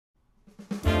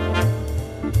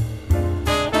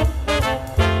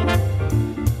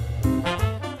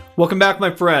Welcome back,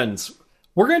 my friends.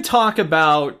 We're going to talk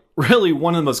about really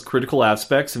one of the most critical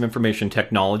aspects of information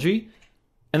technology,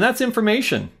 and that's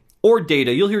information or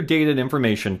data. You'll hear data and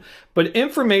information, but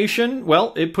information,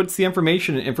 well, it puts the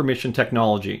information in information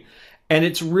technology. And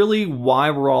it's really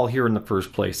why we're all here in the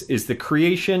first place, is the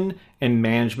creation and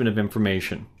management of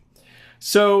information.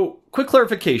 So, quick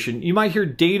clarification. You might hear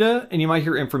data and you might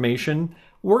hear information.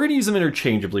 We're going to use them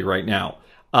interchangeably right now.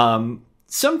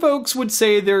 Some folks would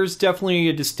say there's definitely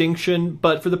a distinction,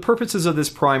 but for the purposes of this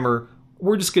primer,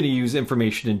 we're just going to use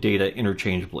information and data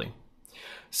interchangeably.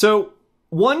 So,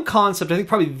 one concept, I think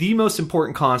probably the most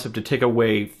important concept to take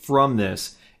away from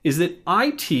this, is that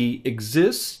IT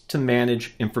exists to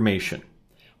manage information.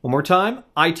 One more time,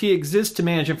 IT exists to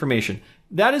manage information.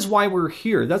 That is why we're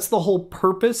here. That's the whole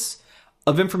purpose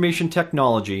of information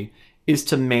technology, is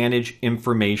to manage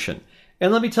information.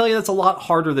 And let me tell you, that's a lot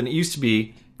harder than it used to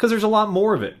be, because there's a lot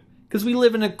more of it. Because we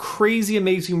live in a crazy,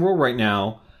 amazing world right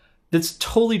now that's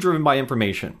totally driven by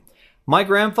information. My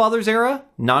grandfather's era,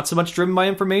 not so much driven by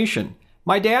information.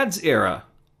 My dad's era,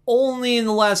 only in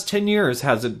the last 10 years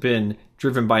has it been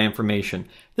driven by information.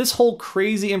 This whole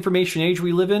crazy information age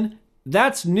we live in,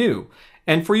 that's new.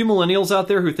 And for you millennials out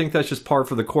there who think that's just par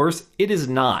for the course, it is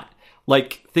not.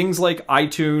 Like things like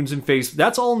iTunes and Facebook,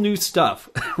 that's all new stuff.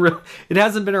 It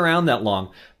hasn't been around that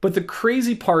long. But the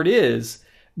crazy part is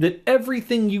that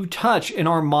everything you touch in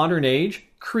our modern age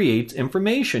creates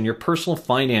information. Your personal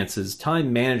finances,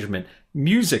 time management,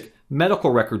 music,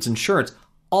 medical records, insurance,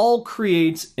 all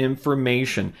creates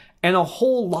information, and a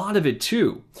whole lot of it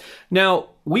too. Now,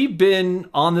 we've been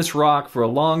on this rock for a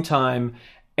long time,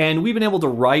 and we've been able to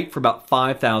write for about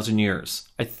 5,000 years.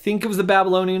 I think it was the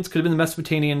Babylonians, could have been the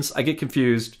Mesopotamians, I get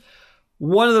confused.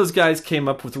 One of those guys came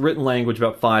up with written language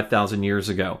about 5,000 years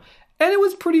ago. And it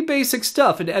was pretty basic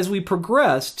stuff. And as we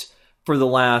progressed for the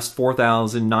last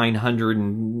 4,900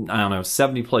 and,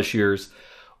 70 plus years,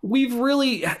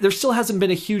 there still hasn't been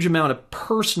a huge amount of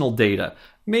personal data.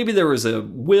 Maybe there was a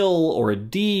will or a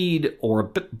deed or a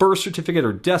birth certificate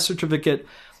or death certificate.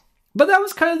 But that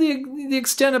was kind of the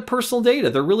extent of personal data.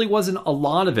 There really wasn't a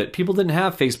lot of it. People didn't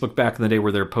have Facebook back in the day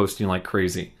where they were posting like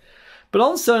crazy. But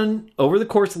all of a sudden, over the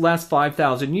course of the last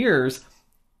 5,000 years,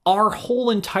 our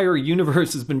whole entire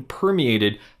universe has been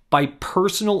permeated by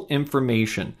personal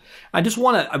information. I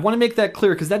want to make that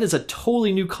clear, because that is a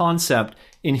totally new concept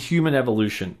in human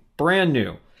evolution. Brand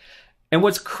new. And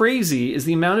what's crazy is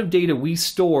the amount of data we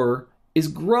store is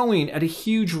growing at a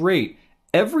huge rate.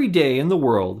 Every day in the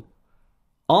world,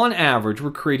 on average, we're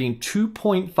creating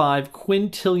 2.5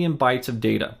 quintillion bytes of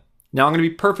data. Now, I'm going to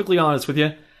be perfectly honest with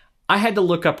you. I had to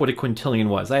look up what a quintillion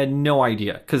was. I had no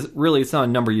idea, because really it's not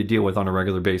a number you deal with on a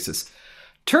regular basis.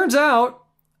 Turns out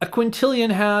a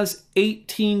quintillion has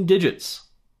 18 digits.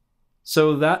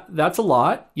 So that's a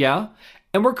lot, yeah.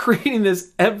 And we're creating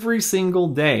this every single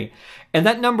day. And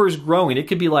that number is growing. It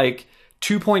could be like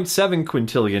 2.7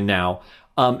 quintillion now.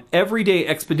 Every day,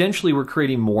 exponentially, we're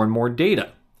creating more and more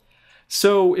data.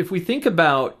 So if we think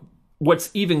about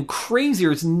what's even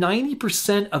crazier, is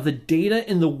 90% of the data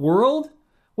in the world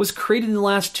was created in the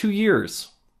last 2 years.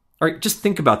 All right, just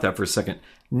think about that for a second.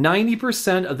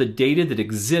 90% of the data that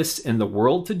exists in the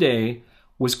world today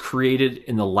was created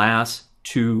in the last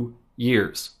 2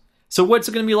 years. So what's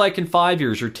it going to be like in 5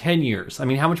 years or 10 years? I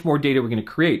mean, how much more data are we going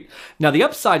to create? Now, the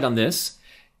upside on this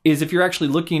is if you're actually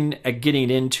looking at getting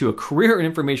into a career in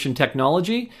information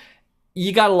technology,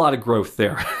 you got a lot of growth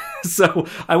there. So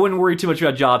I wouldn't worry too much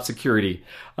about job security,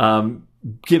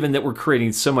 given that we're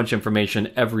creating so much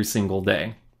information every single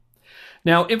day.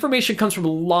 Now, information comes from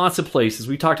lots of places.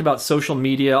 We talked about social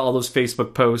media, all those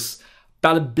Facebook posts,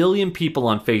 about 1 billion people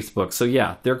on Facebook. So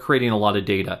yeah, they're creating a lot of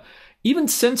data. Even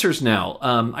sensors now.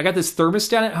 I got this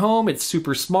thermostat at home. It's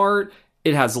super smart.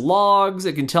 It has logs.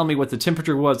 It can tell me what the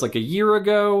temperature was like a year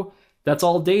ago. That's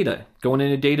all data going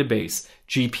in a database.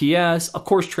 GPS, of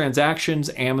course,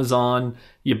 transactions, Amazon,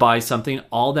 you buy something,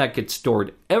 all that gets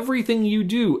stored. Everything you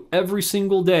do every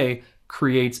single day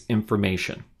creates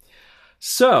information.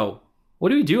 So, what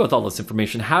do we do with all this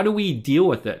information? How do we deal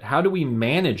with it? How do we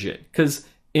manage it? Because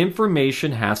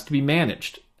information has to be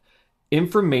managed.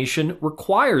 Information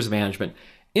requires management.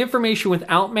 Information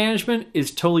without management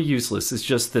is totally useless. It's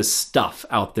just this stuff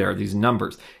out there, these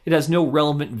numbers. It has no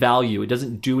relevant value. It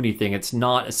doesn't do anything. It's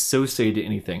not associated to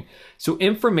anything. So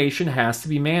information has to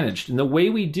be managed. And the way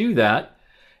we do that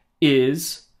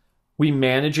is we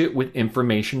manage it with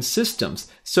information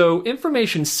systems. So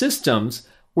information systems,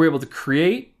 we're able to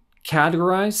create,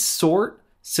 categorize, sort,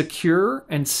 secure,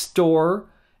 and store,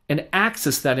 and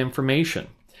access that information.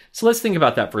 So let's think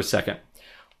about that for a second.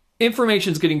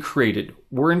 Information is getting created.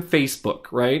 We're in Facebook,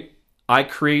 right? I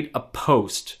create a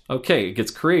post. Okay, it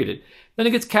gets created. Then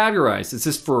it gets categorized. Is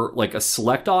this for like a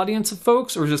select audience of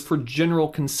folks, or is this for general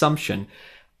consumption?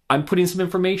 I'm putting some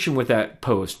information with that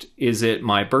post. Is it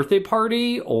my birthday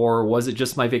party, or was it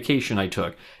just my vacation I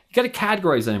took? You got to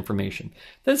categorize that information.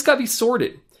 Then it's got to be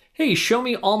sorted. Hey, show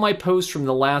me all my posts from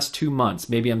the last 2 months.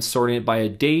 Maybe I'm sorting it by a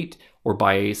date or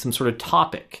by some sort of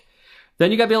topic.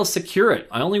 Then you got to be able to secure it.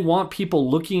 I only want people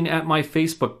looking at my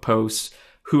Facebook posts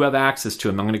who have access to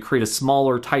them. I'm going to create a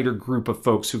smaller, tighter group of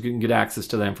folks who can get access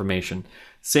to that information.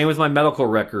 Same with my medical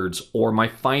records or my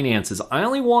finances. I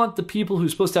only want the people who are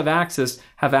supposed to have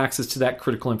access to that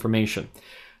critical information.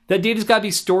 That data's got to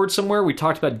be stored somewhere. We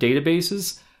talked about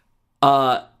databases.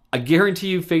 I guarantee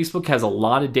you Facebook has a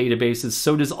lot of databases.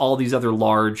 So does all these other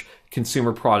large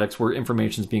consumer products where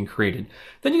information is being created.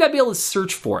 Then you got to be able to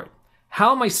search for it.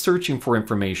 How am I searching for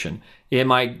information?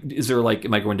 Am I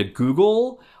going to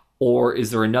Google, or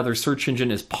is there another search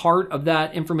engine as part of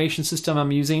that information system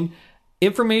I'm using?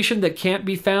 Information that can't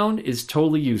be found is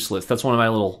totally useless. That's one of my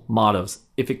little mottos.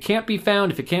 If it can't be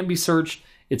found, if it can't be searched,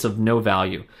 it's of no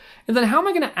value. And then how am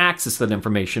I going to access that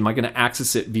information? Am I going to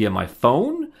access it via my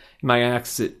phone? Am I going to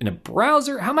access it in a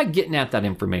browser? How am I getting at that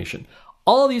information?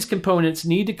 All of these components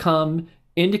need to come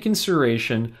into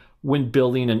consideration when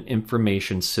building an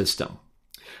information system.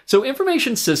 So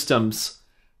information systems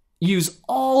use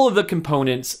all of the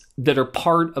components that are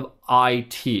part of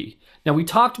IT. Now, we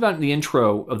talked about in the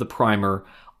intro of the primer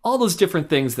all those different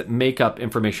things that make up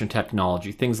information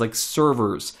technology, things like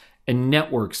servers and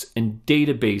networks and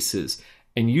databases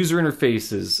and user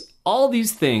interfaces. All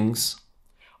these things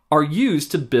are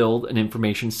used to build an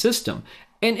information system.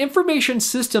 And information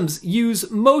systems use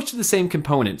most of the same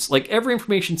components. Like every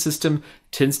information system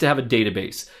tends to have a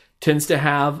database, tends to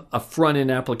have a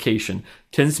front-end application,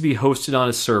 tends to be hosted on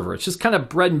a server. It's just kind of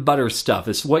bread and butter stuff.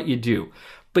 It's what you do.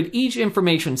 But each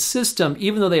information system,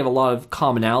 even though they have a lot of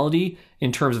commonality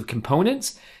in terms of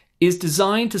components, is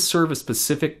designed to serve a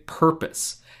specific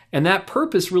purpose. And that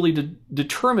purpose really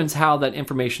determines how that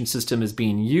information system is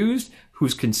being used,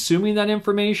 who's consuming that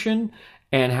information,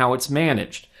 and how it's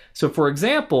managed. So for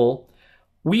example,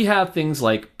 we have things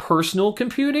like personal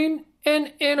computing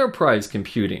and enterprise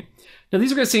computing. Now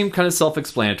these are going to seem kind of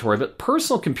self-explanatory, but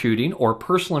personal computing or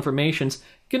personal information is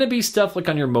going to be stuff like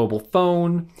on your mobile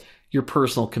phone, your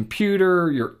personal computer,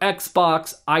 your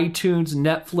Xbox, iTunes,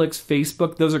 Netflix,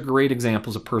 Facebook. Those are great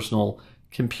examples of personal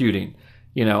computing.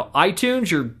 You know,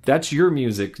 iTunes, that's your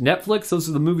music. Netflix, those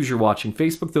are the movies you're watching.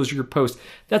 Facebook, those are your posts.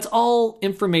 That's all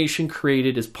information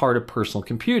created as part of personal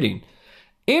computing.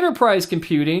 Enterprise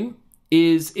computing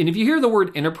is, and if you hear the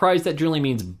word enterprise, that generally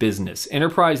means business.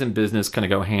 Enterprise and business kind of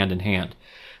go hand in hand.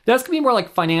 That's going to be more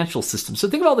like financial systems. So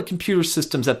think of all the computer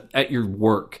systems at your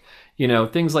work. You know,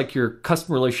 things like your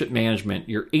customer relationship management,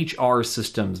 your HR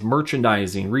systems,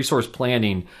 merchandising, resource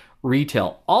planning,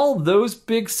 retail, all those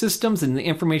big systems and the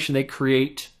information they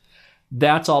create,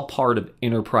 that's all part of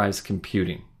enterprise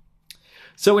computing.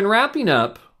 So in wrapping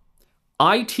up,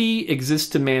 IT exists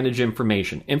to manage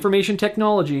information. Information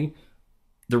technology,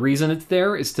 the reason it's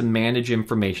there is to manage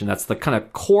information. That's the kind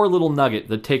of core little nugget,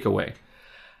 the takeaway.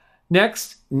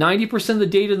 Next, 90% of the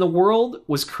data in the world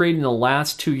was created in the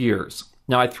last 2 years.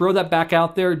 Now, I throw that back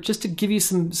out there just to give you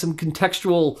some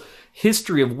contextual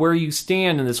history of where you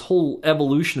stand in this whole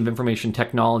evolution of information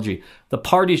technology. The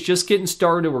party's just getting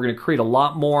started. We're going to create a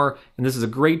lot more, and this is a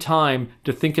great time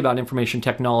to think about information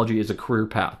technology as a career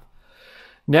path.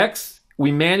 Next,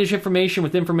 we manage information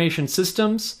with information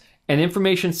systems, and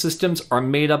information systems are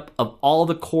made up of all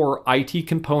the core IT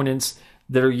components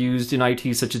that are used in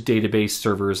IT, such as database,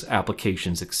 servers,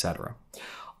 applications, etc.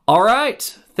 All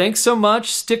right. Thanks so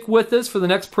much. Stick with us for the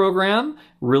next program.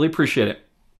 Really appreciate it.